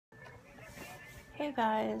Hey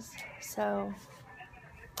guys, so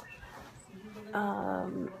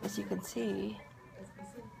as you can see,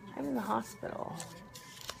 I'm in the hospital.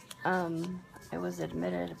 I was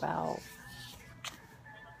admitted about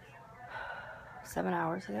 7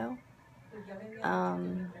 hours ago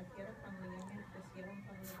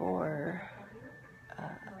for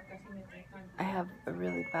I have a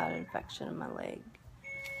really bad infection in my leg,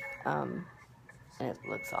 and it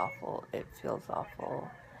looks awful, it feels awful,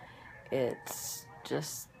 it's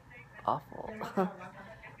just awful.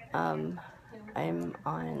 I'm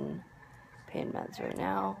on pain meds right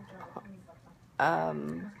now.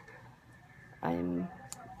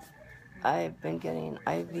 I've been getting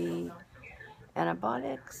IV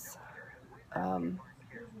antibiotics.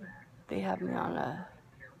 They have me on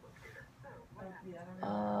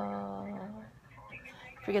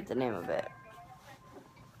forget the name of it,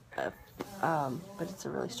 but it's a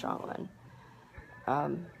really strong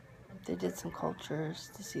one. They did some cultures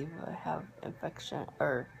to see if I have infection,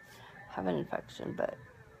 or have an infection, but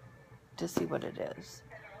to see what it is.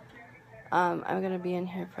 I'm going to be in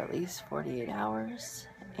here for at least 48 hours,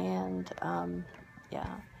 and,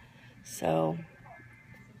 yeah, so,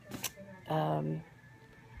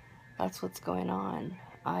 that's what's going on.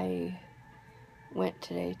 I went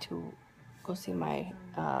today to go see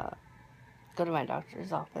go to my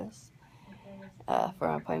doctor's office, for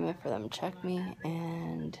an appointment for them to check me,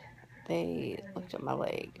 and they looked at my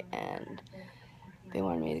leg, and they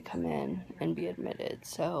wanted me to come in and be admitted,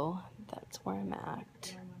 so that's where I'm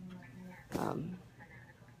at.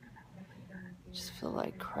 Just feel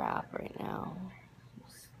like crap right now.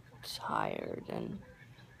 Just tired and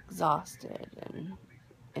exhausted and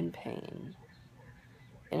in pain,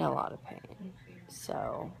 in a lot of pain.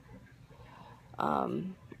 So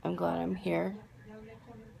I'm glad I'm here.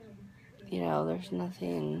 You know, there's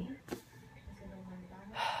nothing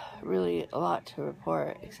really a lot to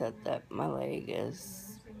report except that my leg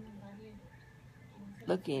is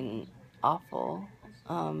looking awful.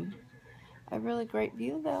 A really great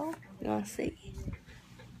view though. You want to see?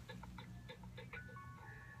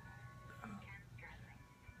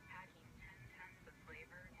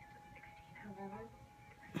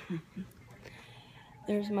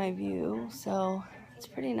 There's my view, so it's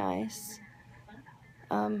pretty nice.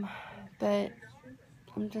 But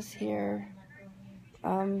I'm just here,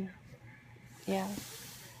 yeah,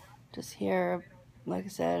 just here. Like I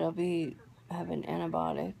said, I'll be having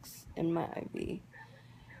antibiotics in my IV,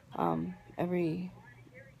 every,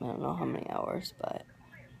 I don't know how many hours, but,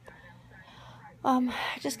 I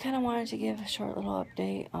just kind of wanted to give a short little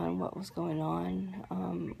update on what was going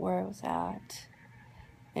on, where I was at,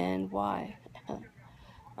 and why.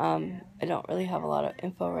 I don't really have a lot of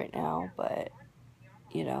info right now, but,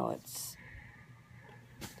 you know, it's,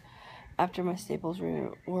 after my staples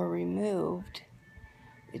were removed,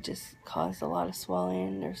 it just caused a lot of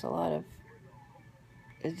swelling. There's a lot of,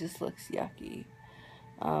 it just looks yucky.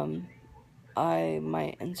 I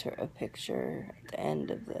might insert a picture at the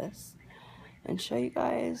end of this and show you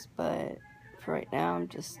guys, but for right now,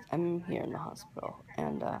 I'm here in the hospital,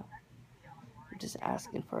 and I'm just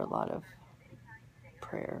asking for a lot of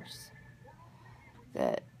prayers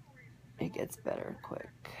that it gets better quick,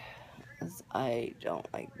 because I don't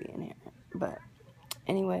like being here. But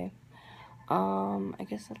anyway, I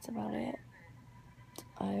guess that's about it.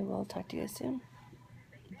 I will talk to you guys soon.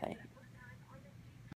 Bye.